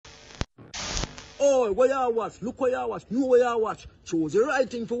Oh, where you watch, look where you watch, know where you watch. Choose the right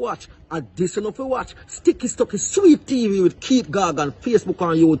thing to watch. And this enough to watch. Sticky Stucky Sweet TV with Keith Gargan, Facebook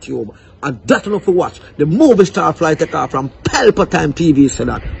and YouTube. And that enough to watch. The movie star fly take off from Palpatine TV, so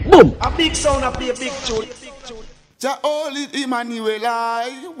that. Boom! A big sound, a big tune. Ja Holy Emmanuel,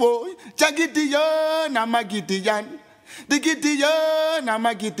 I boy. Ja Gideon, I'm a Gideon. The Gideon, I'm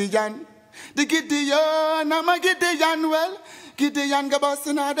a Gideon. The Gideon, I'm a Gideon. Well, Gideon go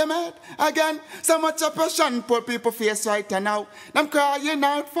busting out them head again. So much oppression, poor people face right now. Them crying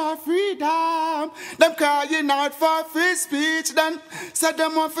out for freedom. Them crying out for free speech. Then said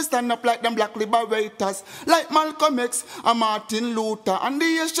them want to stand up like them black liberators, like Malcolm X and Martin Luther and the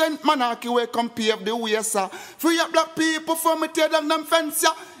ancient monarchy where come pave the way, sir. Free up black people from it, tear down them fence,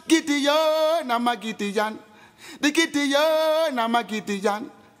 yeah. Gideon, I'm a Gideon. The Gideon, I'm a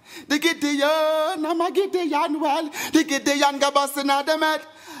Gideon. The Gideon, I'm a Gideon, well, the Gideon go busting out them head.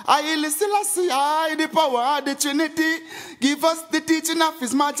 I listen, I the power of the Trinity. Give us the teaching of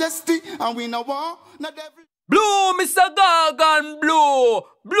His Majesty, and we know war, not every... Blue, Mr. Gargan, blue.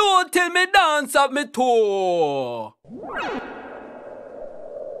 Blue till me dance up me toe.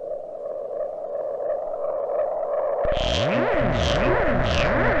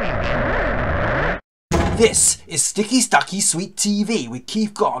 This is Sticky Stucky Sweet TV with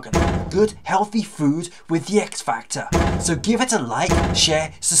Keith Gargan. Good, healthy food with the X Factor. So give it a like,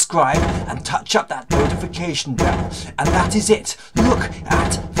 share, subscribe, and touch up that notification bell. And that is it. Look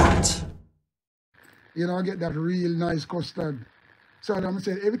at that. You know, I get that real nice custard. So I'm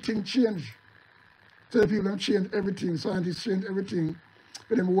saying everything changed. So the people have changed everything. Scientists change everything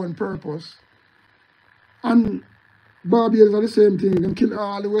for them one purpose. And Barbados are the same thing. Them kill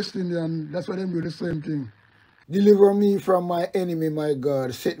all the West Indians. That's why them do the same thing. Deliver me from my enemy, my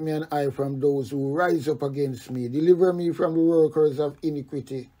God. Set me an eye from those who rise up against me. Deliver me from the workers of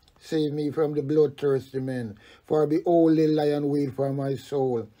iniquity. Save me from the bloodthirsty men. For behold, the lion wait for my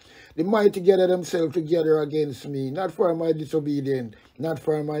soul. The mighty gather themselves together against me. Not for my disobedience, not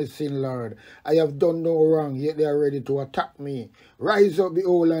for my sin, Lord. I have done no wrong, yet they are ready to attack me. Rise up,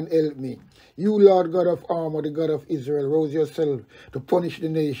 behold, and help me. You, Lord God of armor, the God of Israel, rouse yourself to punish the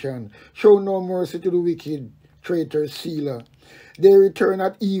nation. Show no mercy to the wicked, traitor, sealer. They return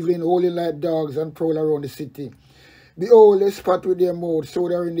at evening, howling like dogs, and prowl around the city. Behold, they spat with their mouth, so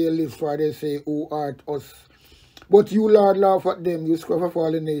they are in their lips, for they say, Who art us? But you, Lord, laugh at them, you scruff of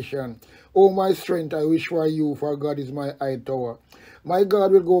all the nation. O my strength, I wish for you, for God is my high tower. My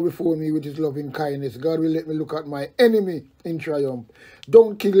God will go before me with his loving kindness. God will let me look at my enemy in triumph.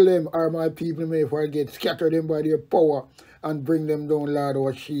 Don't kill them, or my people may forget. Scatter them by their power, and bring them down, Lord,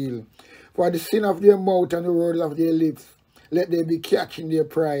 our shield. For the sin of their mouth and the words of their lips, let them be catched in their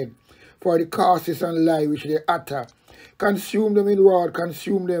pride. For the curses and lie which they utter, consume them in wrath,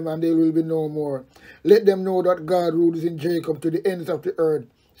 consume them, and they will be no more. Let them know that God rules in Jacob to the ends of the earth.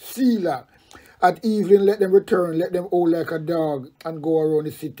 Selah. At evening let them return, let them howl like a dog, and go around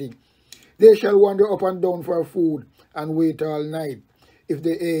the city. They shall wander up and down for food, and wait all night, if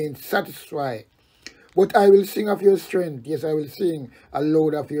they ain't satisfied. But I will sing of your strength, yes, I will sing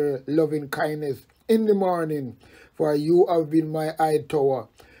aloud of your loving kindness in the morning. For you have been my high tower,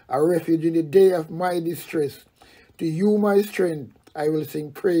 a refuge in the day of my distress. To you, my strength, I will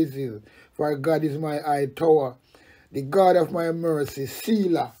sing praises, for God is my high tower, the God of my mercy,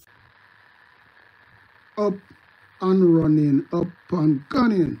 Selah. Up and running, up and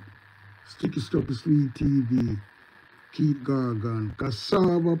gunning. Sticky Stucky Sweet TV, Keith Gargan,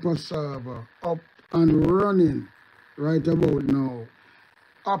 cassava, passava, up and running right about now.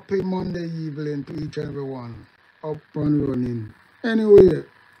 Happy Monday evening to each and every one. Up and running. Anyway,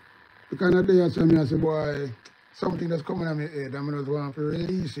 the kind of day I say, boy, something that's coming on my head, I'm just want to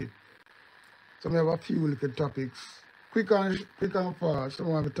release it. So I have a few little topics. Quick and fast, I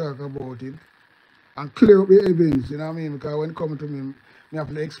want to talk about it. And clear up the evidence, you know what I mean? Because when it comes to me, I have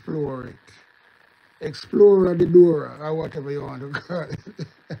to explore it. Explore the door, or whatever you want to call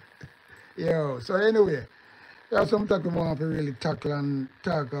it. Yo, so anyway, there's some topics I want to really tackle and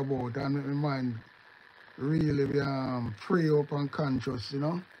talk about and make my mind really be free up and conscious, you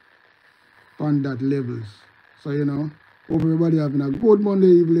know, on that levels. So, you know, hope everybody having a good Monday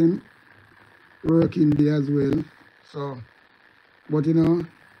evening, working day as well. So, but you know,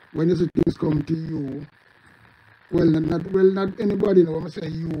 when you see things come to you, not anybody, know, when I say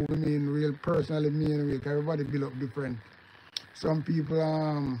you, I mean real personally, me anyway, because everybody build up different. Some people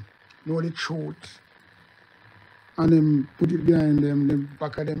know the truth, and them put it behind them, the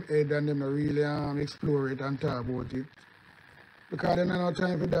back of them head, and them really explore it and talk about it. Because they don't have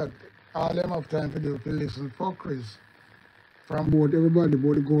time for that. All them have time for do to listen for from both everybody,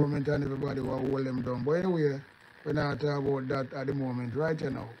 both the government and everybody will hold them down. But anyway, we're not talking about that at the moment, right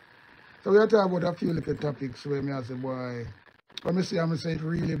now. So we are talking about a few little topics where me I say, boy, when I say it's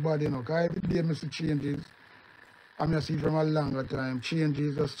really bad, you know, because every day I see changes. I see it from a longer time,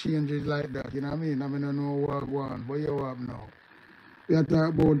 changes like that, you know what I mean? I don't know what one, but you have now. We are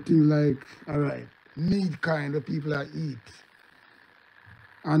talking about things like, all right, meat kind of people that eat.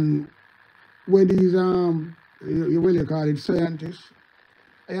 And when these, you call it scientists,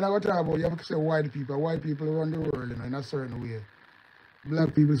 and you know what about, you have to say white people run the world, you know, in a certain way.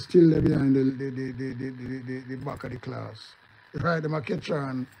 Black people still there behind the back of the class. Right, them a catch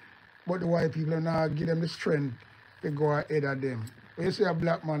on, but the white people now give them the strength to go ahead of them. When you see a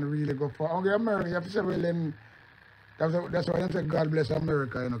black man really go for America, you have to say, well, then, that's why I say God bless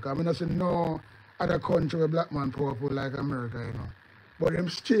America, you know, because I don't see no other country where black man powerful like America, you know. But them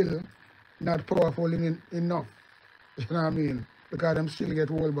still not powerful enough, you know what I mean? Because them still get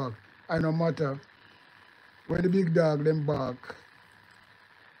hold back. And no matter when the big dog them bark,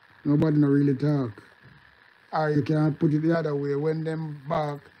 nobody no really talk. Or you can't put it the other way, when them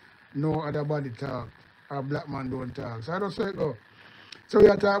bark, no other body talk. Or black man don't talk. So I don't say it go. So we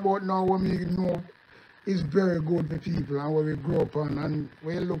are talking about now what we know is very good for people and what we grow up on, and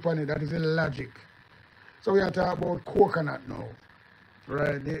when you look on it, that is the logic. So we are talking about coconut now.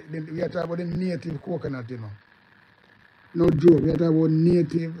 Right? We are talking about the native coconut, you know. No joke, we are talking about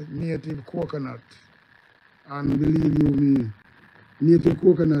native coconut. And believe you me, native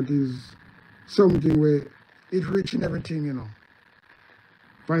coconut is something where it's rich in everything, you know.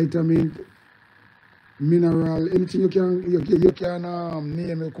 Vitamin, mineral, anything you can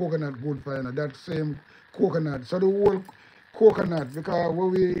name a coconut good for, you know, that same coconut. So the whole coconut, because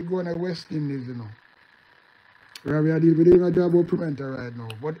when we go in the West Indies, you know, where we are dealing with it, we talk about pimento right now.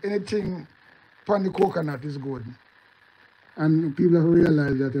 But anything from the coconut is good. And people have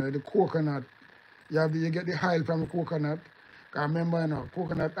realized that, you know, the coconut, you get the oil from the coconut. Because remember, you know,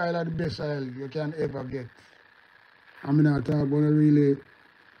 coconut oil is the best oil you can ever get. I mean, I talk about the really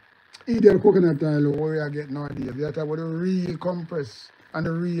ideal coconut oil what we are getting nowadays. We are talking about the real compress and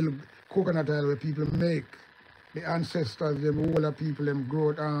the real coconut oil where people make. The ancestors, them older people, them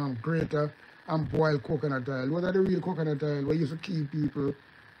grow greater and boil coconut oil. What are the real coconut oil where used to keep people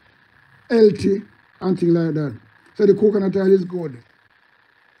healthy and things like that. So the coconut oil is good.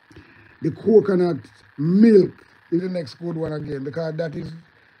 The coconut milk is the next good one again, because that is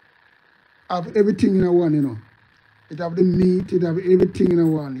have everything in a one, you know. It have the meat, it have everything in a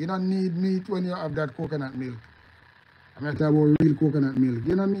one. You don't need meat when you have that coconut milk. I'm talking about real coconut milk.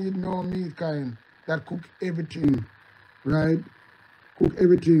 You don't need no meat kind that cook everything, right? Cook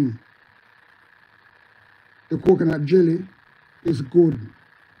everything. The coconut jelly is good.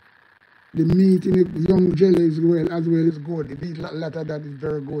 The meat in the young jelly is as well is good. The meat lot of that is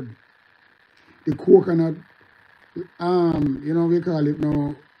very good. The coconut, you know, we call it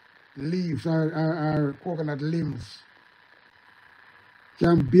now leaves or coconut limbs.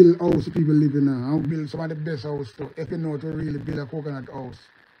 Can build house people live in now and build some of the best house too, if you know to really build a coconut house.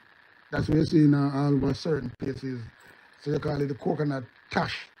 That's what you see now all over certain places. So you call it the coconut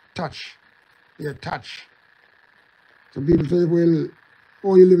touch. Yeah, touch. So people say, well,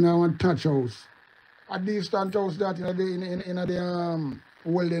 oh, you live in one touch house. A decent house that in the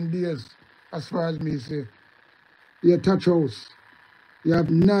olden days, as far as me say. Yeah, touch house. You have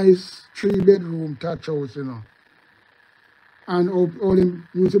nice 3-bedroom touch house, you know. And all them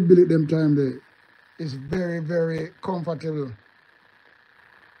used to build it them time there. It's very, very comfortable.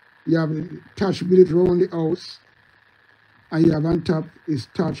 You have touch built around the house. And you have on top is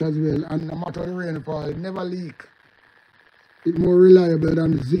touch as well. And no matter the rainfall, it never leak. It's more reliable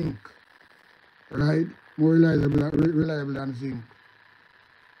than zinc. Right? More reliable than zinc.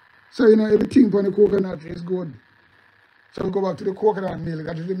 So, you know, everything from the coconut is good. So we go back to the coconut milk.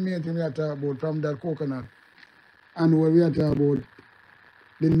 That is the main thing we are talking about from that coconut. And what we are talking about,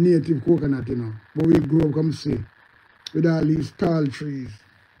 the native coconut, you know. But we grow up, come see, with all these tall trees.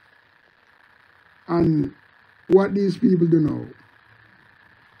 And what these people do now,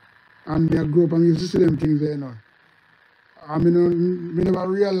 and they grow up and you see them things there, you know. I mean, we never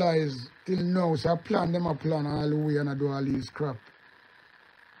realize till now, so I plan them a plan all the way and I do all these crap.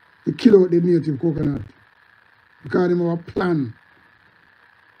 To kill out the native coconut. Because they have a plan.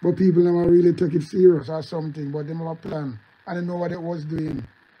 But people never really take it serious or something, but they have a plan. And they know what it was doing.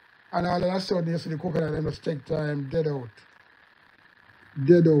 And all of a sudden, you see the coconut, they must take time, dead out.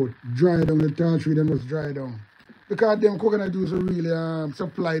 Dead out. Dry down, the tall tree, they must dry down. Because them coconut used to really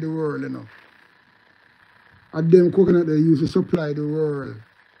supply the world, you know. And them coconut they used to supply the world.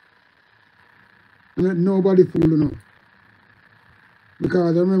 And nobody fool, you know.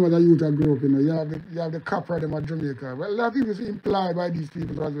 Because I remember the youth I grew up, you have the copper them at Jamaica. Well, a lot of people is implied by these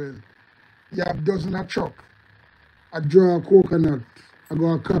people as well. You have dozen of chuck, a draw of coconut, I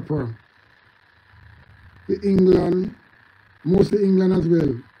go a copper. The England, mostly England as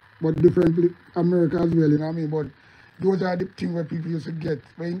well, but different America as well, you know what I mean? But those are the things where people used to get.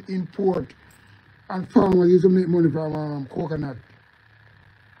 When import and farmers used to make money from coconut.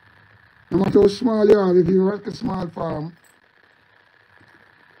 No matter how small you are, if you work a small farm,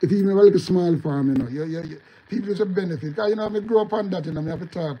 if you have a small farm, people used to benefit. Because, I grew up on that, I have to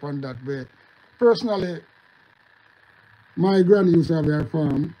talk on that. But personally, my granny used to have a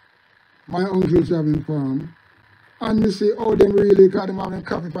farm, my uncle used to have a farm, and you see how them really, because them having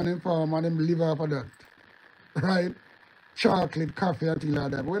coffee from them farm and them live off of that. Right? Chocolate, coffee, and things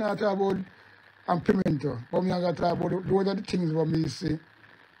like that. But when I talk about pimento, but me I got to talk about those are the things what me see.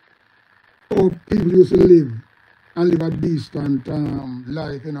 How people used to live and live a decent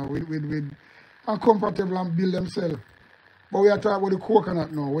life, with and comfortable and build themselves. But we are talking about the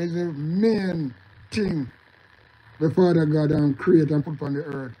coconut now, which is the main thing the Father God create and put on the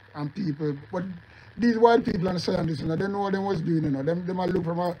earth and people. But these white people and scientists, they know what they was doing, Them might look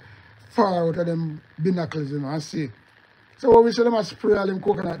from far out of them binnacles, and see. So when we say them a spray all them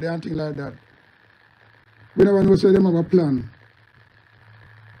coconut there and things like that, we never know say them have a plan.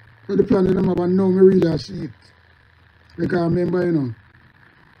 But the plan them have a now me really see it. Because remember,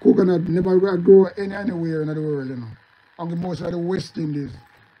 coconut never grow anywhere in the world, On the most of the West Indies.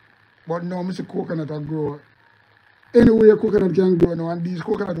 But now I see coconut grow. Anywhere coconut can grow now, and these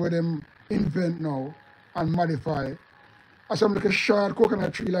coconut where them invent now and modify. As some like a short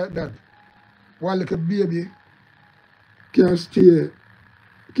coconut tree like that, while like a baby can stay,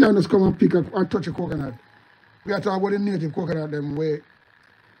 can just come and pick and touch a coconut. We are talking about the native coconut them where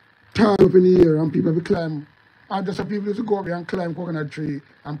tall up in the air and people will climb. And just some people used to go up there and climb coconut tree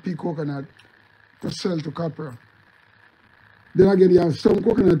and pick coconut to sell to copper. Then again, you have some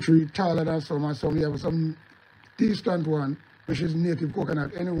coconut tree taller than some, and some you have some distant one, which is native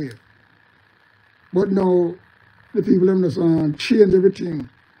coconut anyway. But now, the people them just change everything.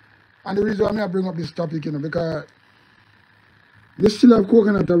 And the reason why I bring up this topic, because they still have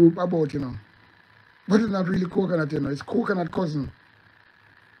coconut about, but it's not really coconut, it's coconut cousin.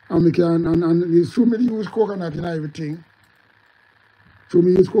 And we can, and so many use coconut in everything. So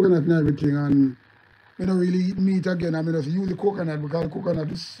we use coconut in everything, and we don't really eat meat again. I mean, just use the coconut because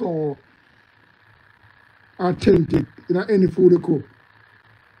coconut is so authentic in any food you cook.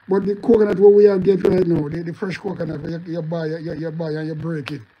 But the coconut what we are getting right now, the fresh coconut you buy and you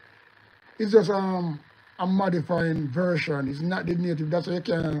break it, it's just a modifying version. It's not the native. That's why you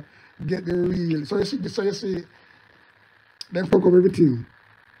can get the real. So you see, then fuck up everything.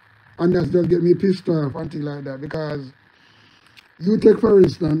 And that's just get me pissed off and things like that. Because you take for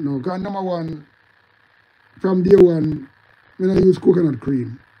instance now, because number one, from day one, when I use coconut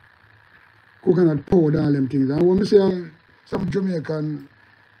cream, coconut powder, all them things. And when we say some Jamaican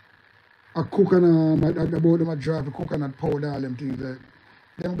a coconut, about them a drive a coconut powder, all them things,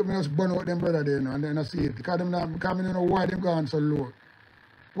 them just burn out them brother there, and then I see it. Because them not, because I don't know why them gone so low.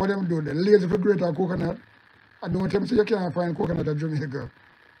 What them do, they lazy for greater coconut. I don't tell them say you can't find coconut at Jamaica.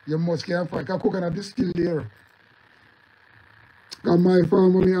 You must can't find, because coconut is still there. Because my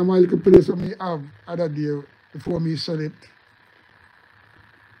farm, my little place that me have other day before me sell it,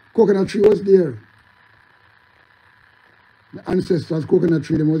 coconut tree was there. My ancestors' coconut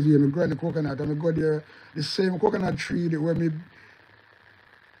tree, them was there. I grow the coconut and I go there, the same coconut tree that where me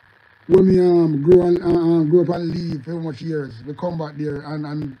grow up and live for much years. We come back there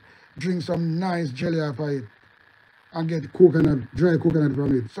and drink some nice jelly off of it and get coconut, dry coconut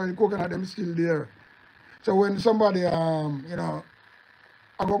from it. So the coconut them still there. So when somebody I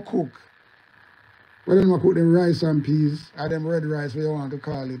go cook, well then I cook them rice and peas, or them red rice, whatever you want to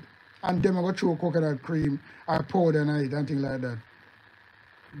call it. And then I go throw coconut cream or powder and eat and things like that.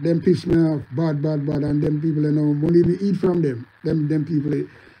 Them piss me off bad, and them people money we eat from them. Them people.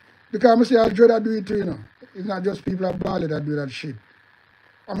 Because I say I dread that do it too, It's not just people at Bali that do that shit.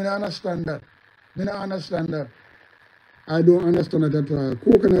 I mean I understand that. I don't understand that at all.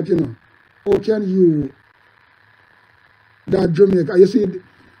 Coconut, how can you that Jamaica, you see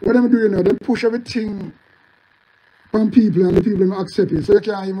what them doing now, they push everything from people and the people them accept it. So you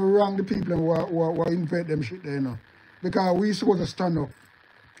can't even wrong the people who invent them shit there, Because we supposed to stand up.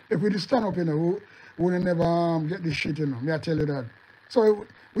 If we just stand up, we would never get this shit, May I tell you that. So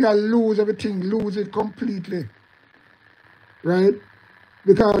we are lose everything, lose it completely. Right?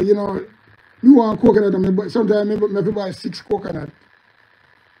 Because, you want coconut, but sometimes I buy 6 coconut.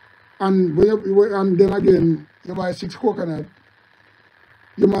 And then again, you buy 6 coconut.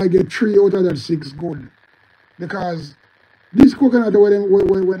 you might get 3 out of that 6 good. Because these coconut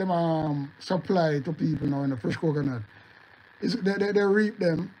where them supply to people now in the fresh coconut, they reap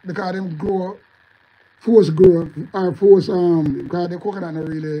them because them grow, force grow, or force, because the coconut not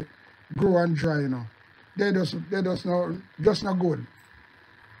really grow and dry, you know. They just not good.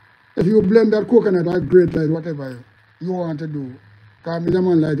 If you blend that coconut or grate like whatever you want to do, because me the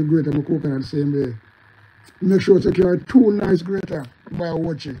man like to grate my coconut the same way. Make sure to carry 2 nice grater by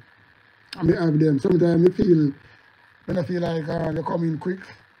watching. I may have them. Sometimes when I feel like they come in quick,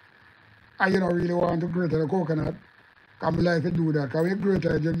 and you don't really want to grate the coconut, I like to do that. Because when you grate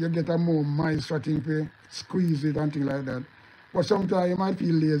it, you get a more moisture thing to squeeze it and things like that. But sometimes you might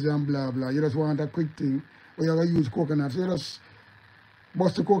feel lazy and blah blah. You just want a quick thing, or you're going to use coconut. So you just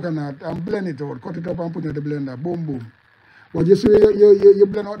bust the coconut and blend it out, cut it up and put it in the blender, boom boom. But you see, you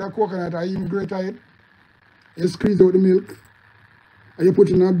blend out the coconut and you grate it, you squeeze out the milk, and you put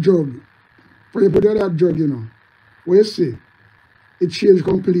it in a jug. When you put it in that jug, you know, what you see, it changes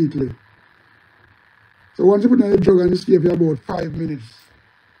completely. So once you put it in the jug and you stay for about 5 minutes,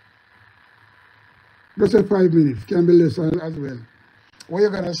 just say 5 minutes, can be less as well. What you're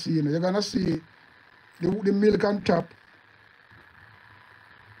going to see, you know, you're going to see the milk on top,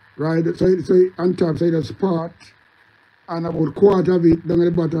 right? So on top, so it's part, and about quarter of it down at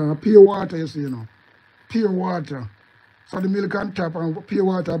the bottom, pure water, you see, you know, pure water. So the milk on top and pure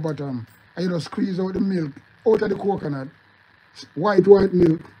water bottom, and you know, squeeze out the milk out of the coconut, white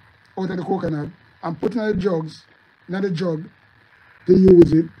milk out of the coconut, and put it in the jug to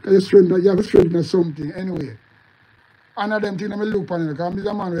use it. Because you have to strengthen something anyway. And of them things I look on it, because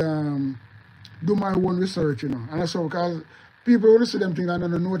I'm a man who do my own research, you know. And that's so because people only see them things and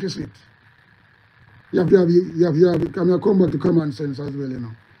don't notice it. You have to come back to common sense as well, you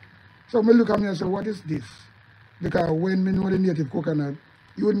know. So I look at me and say, what is this? Because when we know the native coconut,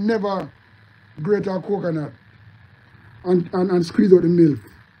 you would never grate a coconut and squeeze out the milk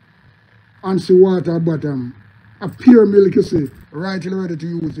and see water bottom. A pure milk, you see, right till ready to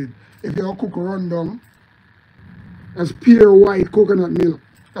use it. If you cook rundown, that's pure white coconut milk.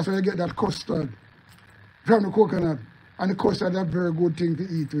 That's why you get that custard from the coconut. And the custard is a very good thing to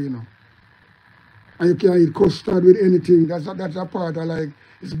eat, you know. And you can eat custard with anything. That's a part I like.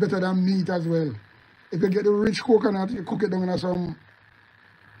 It's better than meat as well. If you get the rich coconut, you cook it down in some,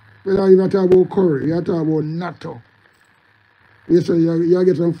 you don't even talk about curry, you talk about natto. You say you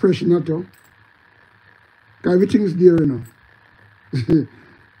get some fresh natto. Because everything is there, you know.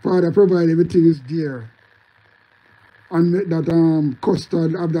 Father provide everything is there. And make that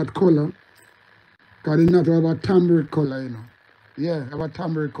custard have that color. Because the natto have a tamarind color, you know. Yeah, have a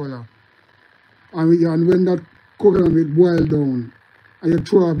tamarind color. And when that coconut will boil down, and you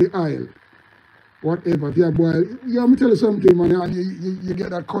throw off the oil, whatever, if you boil, let me tell you something, man, and you get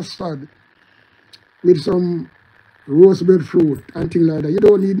that custard with some roast breadfruit and things like that. You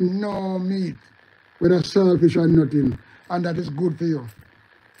don't need no meat, whether saltfish or nothing, and that is good for you.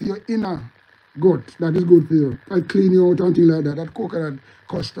 For your inner gut, that is good for you. I clean you out and things like that, that coconut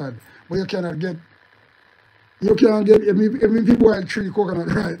custard. But you can't get, if you boil 3 coconut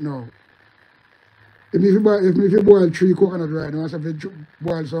right now, if you boil 3 coconut right now, so if you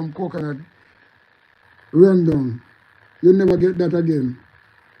boil some coconut rundown, you'll never get that again.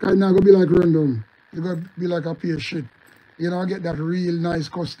 Because it's not going to be like rundown. It's going to be like a piece of shit. You don't get that real nice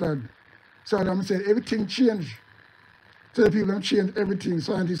custard. So I'm saying everything changed. So the people have changed everything.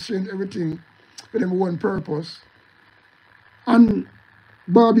 Scientists change everything for them one purpose. And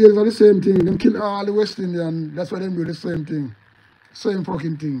Barbados are the same thing. They kill all the West Indians. That's why they do the same thing. Same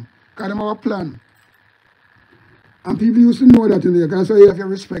fucking thing. Because they have a plan. And people used to know that in there. Because so you have to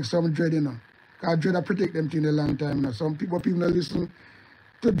respect some dread, you know. Because dread have protect them thing a long time. You know. Some people don't listen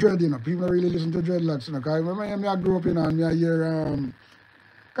to dread, you know. People don't really listen to dreadlocks, you know. Because when I grew up, you know, and I hear,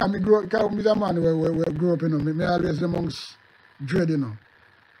 because I'm a man who grew up, you know, I always amongst dread, you know.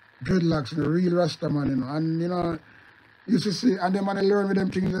 Dreadlocks, you know, real Rasta man, you know. And, you know, used to see, and then man I learn with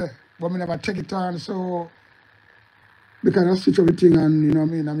them things there. But I never take it on, so because I stitch everything and, you know what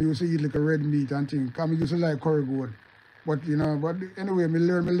I mean, I used to eat like a red meat and things. Because I used to like curry goat. But, you know, but anyway, I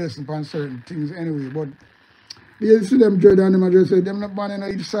learn my lesson on certain things anyway. But you see them dread and them, I just say, them not man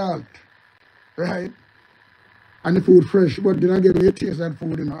and eat salt. Right? And the food fresh. But then again, when you taste that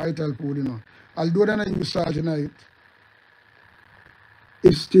food, you know, I tell food, you know. Although then I use salt tonight,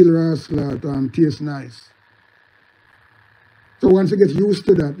 it's still raw salt and tastes nice. So once you get used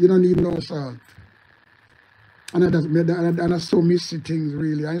to that, you don't need no salt. And that's so missy things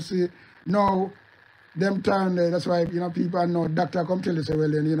really. And you see, now, them time there, that's why, you know, people know, doctor come tell you, say,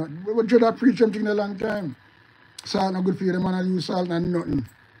 well, then, you know, we should have preached something a long time. Salt not good for you. Them man use salt and nothing.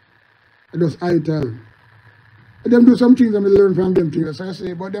 It just ital. Them do some things that I learn from them things. So I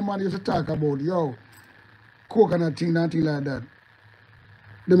say, but them man used to talk about, yo, coconut thing and thing like that.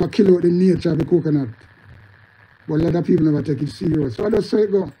 Them a kill out the nature of the coconut. But a lot of people never take it serious. So I just say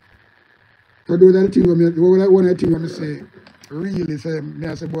it go. So those are the things one of the things when I say, really say, me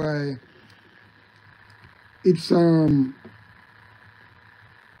I say, boy, it's kind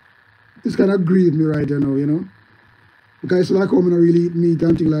of grieve me right now, you know. Because it's like how I don't really eat meat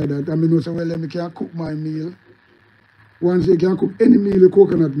and things like that. I mean, so well, let me can't cook my meal. Once you can cook any meal with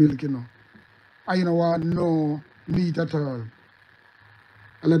coconut milk, you know. And you know what, no meat at all.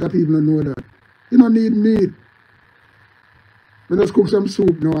 A lot of people don't know that. You don't need meat. We just cook some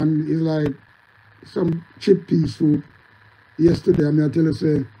soup now and it's like some chickpea soup. Yesterday, I tell you,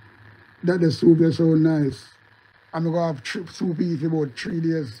 say, that the soup is so nice. I'm going to have soup eat for about 3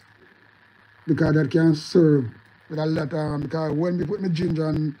 days. Because that can serve with a lot of, because when we put my ginger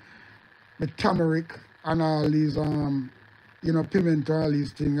and my turmeric and all these, you know, pimento, all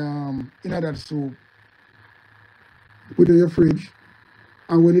these things, in that soup, put it in your fridge.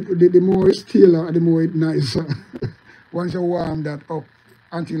 And when the more it's stale, the more it's nicer. Once you warm that up,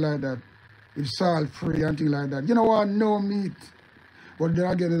 until like that, it's salt free, until like that. You know what? No meat. But then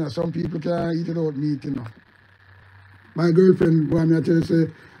again, you know, some people can't eat without meat, you know. My girlfriend, when I tell you, say,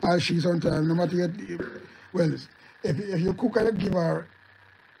 she sometimes, no matter what, well, if you cook and you give her,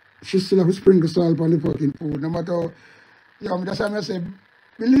 she still have to sprinkle salt on the fucking food. No matter, that's why I say,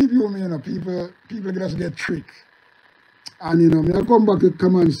 believe you me, you know, people just get tricked. And, you know, I come back to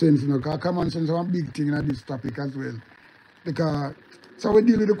common sense, you know, because common sense is one big thing in this topic as well. Because, so we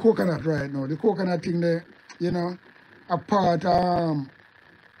deal with the coconut right now. The coconut thing there, you know, a part our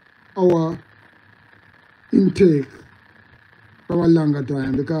intake for a longer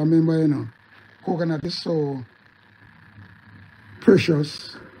time. Because remember, you know, coconut is so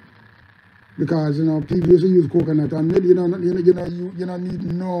precious. Because, you know, people used to use coconut and you don't need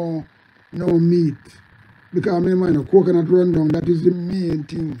no meat. Because remember, you know, coconut rundown, that is the main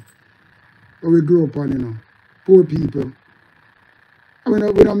thing where we grew up on, you know. Poor people. I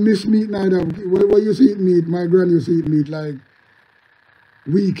mean, we don't miss meat neither. When you used to eat meat, my granny used to eat meat like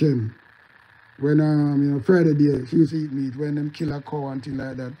weekend. When, you know, Friday day, she used to eat meat when them kill a cow and things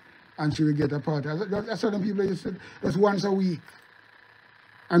like that. And she would get a party. That's what them people used to, just once a week.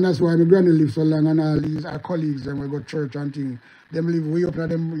 And that's why my granny lived so long and all these, our colleagues, and we go to church and things. Them live way up to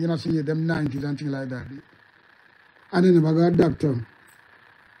them, you know, see them 90s and things like that. And they never got a doctor.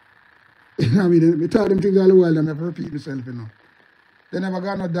 I mean, I tell them things all the while, I have to repeat myself, you know. They never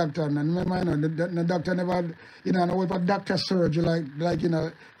got no doctor, and remember, you know, the doctor never, you know, no doctor surgery like you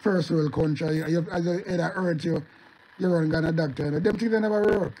know, first world country, you either hurt you run got a doctor. You know. Them things they never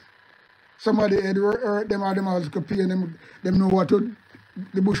work. Somebody head hurt them or them house could pay them know what to,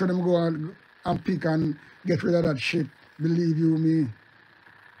 the bush of them go and pick and get rid of that shit. Believe you me.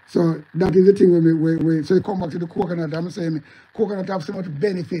 So that is the thing when we so you come back to the coconut, I'm saying coconut have so much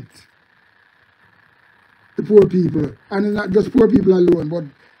benefit. The poor people, and it's not just poor people alone, but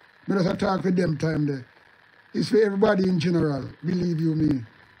we just talk for them time there. It's for everybody in general, believe you me.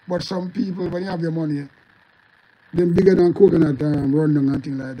 But some people, when you have your money, them bigger than coconut rundown and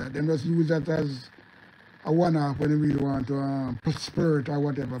things like that. They just use that as a one-off when they really want to spurt or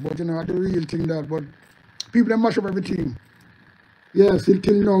whatever. But you know, the real thing that, but people they mash up everything. Yes,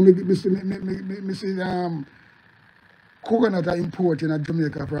 till now, me see coconut are imported in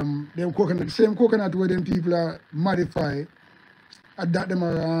Jamaica from them coconut, the same coconut where them people are modify, that them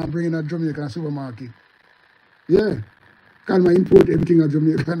are bringing to Jamaica supermarket. Yeah, because I import everything at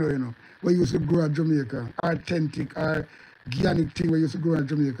Jamaica now, you know. We used to grow at Jamaica, authentic, organic thing we used to grow at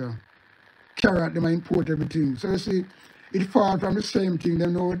Jamaica. Carrot, them import everything. So you see, it far from the same thing, they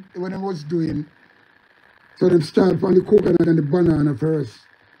know what they was doing. So they start from the coconut and the banana first.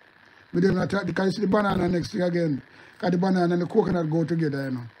 But then because you see the banana next thing again. Because the banana and the coconut go together,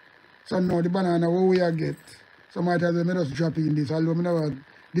 you know. So now the banana, what we get, so might as well just drop in this, although I never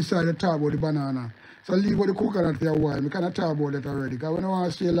decide to talk about the banana. So leave out the coconut for a while. I can't talk about that already, because we don't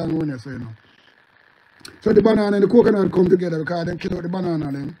want to stay long when you say, you know. So the banana and the coconut come together because they kill out the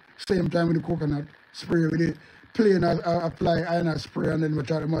banana then, same time with the coconut, spray with it, plain apply iron spray, and then we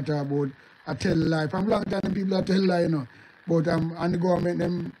talk about a tell lie. From long time people are tell lie, you know. But and the government,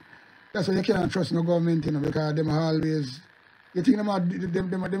 them, that's why you can't trust no government, you know, because them are always, you think them are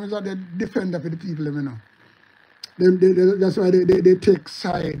the defender for the people, you know. That's why they take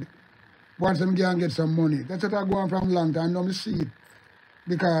side. Once them can get some money. That's what I go on from long time, now I see it.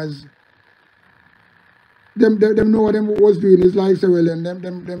 Because them know what them was doing. It's like, say, well, and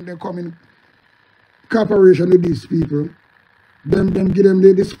them come in cooperation with these people. Them give them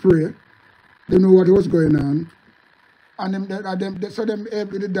the spray. They know what was going on. And so them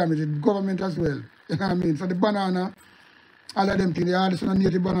help with the damage, the government as well. You know what I mean? So the banana, all of them things, they are some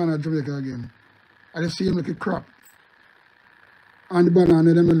native banana Jamaica again. And they see them like a crop. And the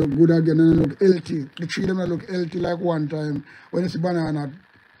banana, them look good again and they look healthy. The tree, them look healthy like one time. When you see banana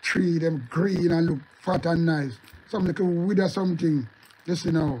tree, them green and look fat and nice. Some like a wither something. Just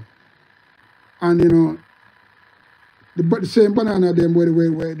you know. And you know, the same banana them where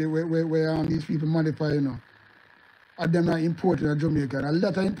these people modify, you know. And them are imported in Jamaica. A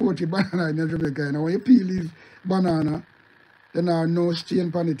lot of imported banana in Jamaica. You know, when you peel these banana, then there are no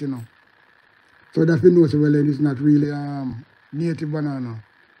stain on it, you know. So that we know so well it's not really native banana.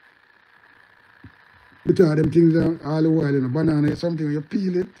 Because them things are all the while, you know. Banana is something when you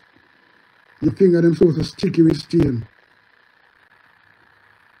peel it, your finger them so sticky with stain.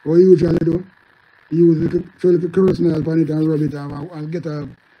 What you usually do, you use a little kerosene on it and rub it and get a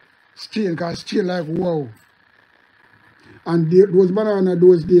stain, because stain like wow. And those banana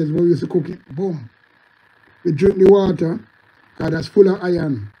those days when we used to cook it, boom. We drink the water, because that's full of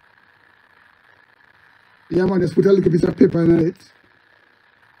iron. Yeah man, just put a little piece of pepper in it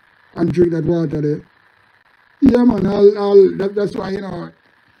and drink that water there. Yeah man, that's why, you know,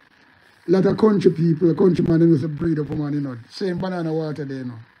 a lot of countrymen, they used to breed up man, you know. Same banana water there, you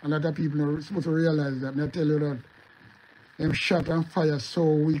know. A lot of people are supposed to realize that. And I tell you that them shot and fire so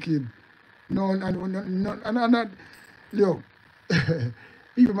wicked. No, yo,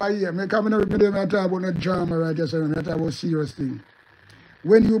 even my ear, I come in with them, I talk about no drama right here, so I talk about serious thing.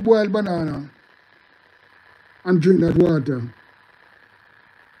 When you boil banana and drink that water,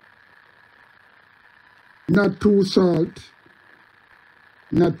 not too salt,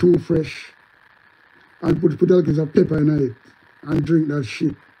 not too fresh, and put a little bit of pepper in it and drink that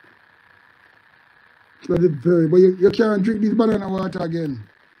shit. But you can't drink this banana water again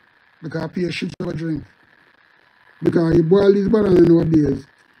because pure shit over drink. Because you boil this banana nowadays,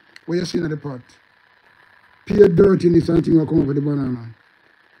 what you see in the pot, pure dirtiness and thing will come up with the banana.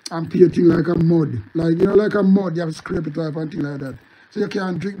 And pure thing like a mud. Like, you know, like a mud, you have to scrape it off and thing like that. So you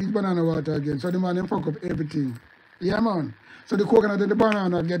can't drink this banana water again. So the man them fuck up everything. Yeah man. So the coconut and the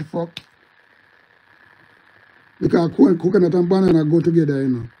banana get fucked. Because coconut and banana go together, you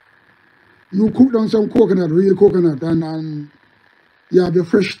know. You cook down some coconut, real coconut, and you have the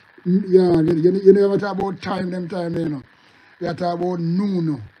fresh, yeah, you never talk about time, you know. You talk about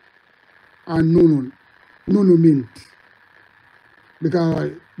nuno and nuno mint.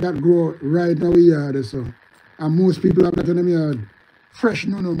 Because that grow right in our yard, so. And most people have that in their yard. Fresh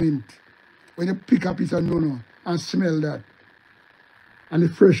nuno mint. When you pick a piece of nuno and smell that. And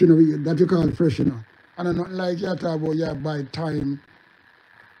it's fresh, you know, that you call fresh, you know. And I'm not like you talk about you buy time.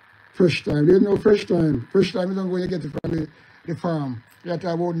 Fresh time. There's no fresh time. Fresh time is not going to get it from the farm. You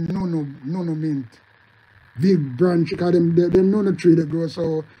talk about nuno mint. Big branch, because them nuno tree that grow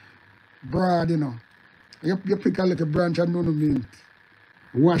so broad, you know. You pick a little branch of nuno mint.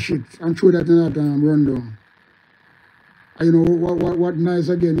 Wash it and throw that in that run down. And you know what nice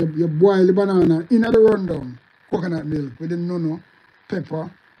again, you boil the banana in the rundown, coconut milk with the nuno,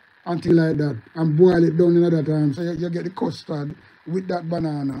 pepper, and things like that, and boil it down in that time. So you get the custard with that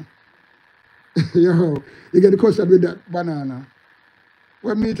banana. You get the custard with that banana.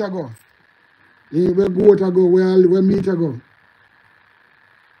 Where meat I go? Where goat I go? Where meat I go?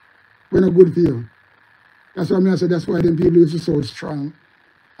 We're not good for you. That's why I say that's why them people used to so strong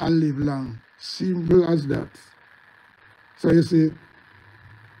and live long. Simple as that. So you see,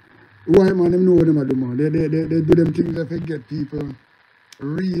 white man, them know what them are doing. They do them things that they get people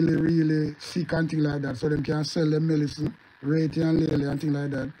really sick and things like that. So them can sell them medicine, rate and lily and things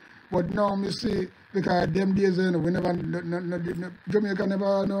like that. But now me see, because them days, you know, we never, Jamaica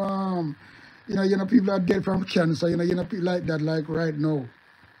never, you know, people are dead from cancer, you know, people like that, like right now.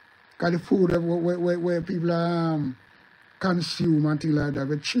 Because the food where people consume and things like that,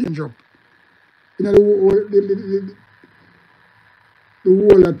 we change up. You know, the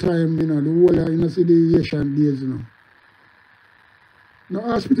whole of time, you know, the whole of, you know, see the Asian days, you know. No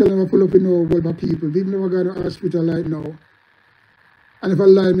hospital never full up, you know, world of people. People never go to hospital like now. And if I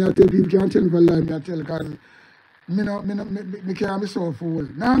lie, I tell people, can't tell me if I lie, I tell, because me can't be so fool.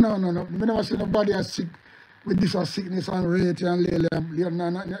 No. Me never see nobody as sick with this sickness and rate and lele.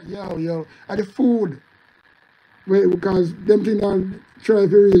 Yo. And the food. Because them things are try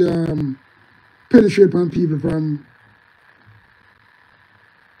to really penetrate on people from,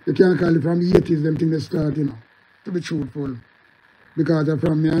 you can't call it from the 80s, them things they start, you know, to be truthful. Because I'm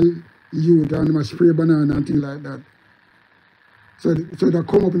from my youth and I spray banana and things like that. So that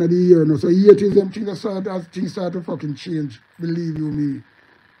come up in the year now. So year is them things as things start to fucking change. Believe you me.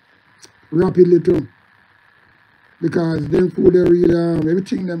 Rapidly too. Because them food they really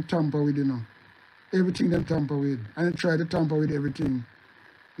everything them tamper with, you know. Everything them tamper with. And they try to tamper with everything.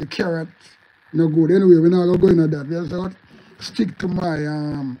 The carrot, no good. Anyway, we're not going to that. We just got stick to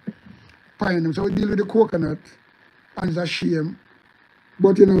my pine. So we deal with the coconut. And it's a shame.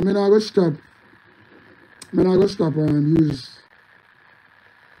 But you know, I'm not going to stop. I'm not going to stop and use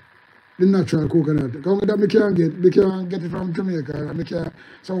the natural coconut. Because we can't get it from Jamaica.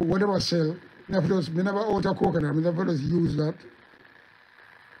 So whatever I sell, we never out of coconut. We never just use that.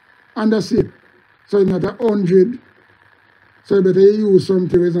 And that's it. So it's not 100. So you better use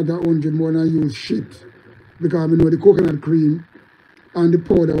something it's not 100 more than use shit. Because I know the coconut cream and the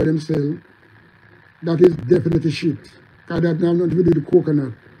powder what them sell, that is definitely shit. Because that has nothing to do with the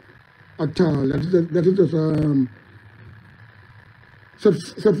coconut at all. That is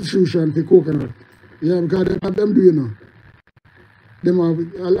just substitution for coconut. Yeah, because they have them do, you know. Them have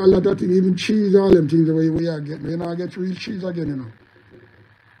a lot of things, even cheese, all them things the way we are getting. You know, I get real cheese again, you know.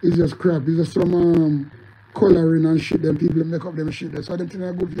 It's just crap. It's just some coloring and shit. Them people make up them shit. So them things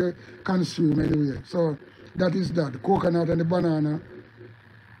are good for you consume anyway. So that is that. The coconut and the banana.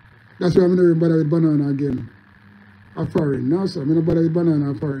 That's why I'm not even bother with banana again. A foreign. No, sir. I'm not bother with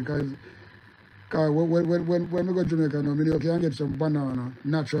banana a foreign. Because when we go to Jamaica now, you can get some banana,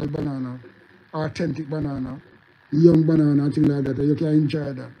 natural banana, authentic banana, young banana, and things like that. You can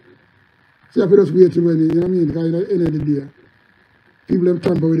enjoy that. So you have to just wait till when, you know what I mean? Because at the end of the day, people have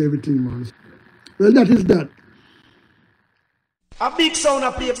tamper with everything, man. Well, that is that. A big sound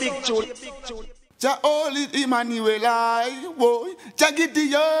up here, big tune. Jah holy Emmanuel, I boy. Jah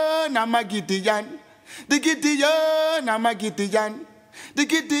Gideon, I'm a Gideon. The Gideon, I'm a Gideon. The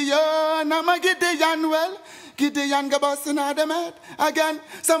Gideon, I'm a Gideon. Well, Gideon go busting out them head again.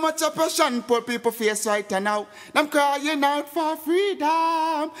 So much oppression poor people face right now. Them crying out for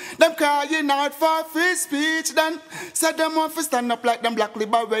freedom. Them crying out for free speech. Then said them want to stand up like them black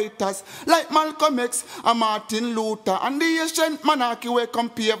liberators, like Malcolm X and Martin Luther and the ancient monarchy where come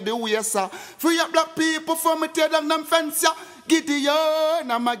pave the way, sir. Free up black people from me tear down them fence, yeah.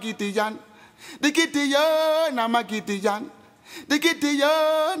 Gideon, I'm a Gideon. The Gideon, I'm a Gideon. The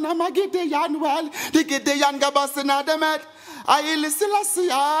Gideon, I'm a Gideon, well, the Gideon go busting out them head. I listen,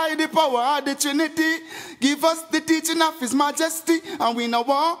 I the power of the Trinity. Give us the teaching of His Majesty, and we know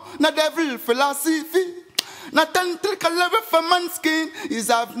war, no devil philosophy. Not tentacle for man's skin is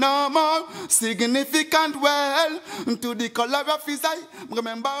of no more significant well to the color of his eye.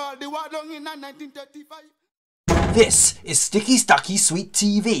 Remember all the war done in 1935. This is Sticky Stucky Sweet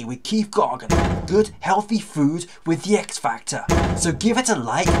TV with Keith Gargan. Good, healthy food with the X Factor. So give it a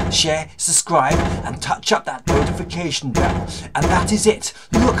like, share, subscribe, and touch up that notification bell. And that is it.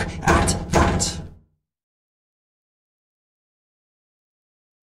 Look at that.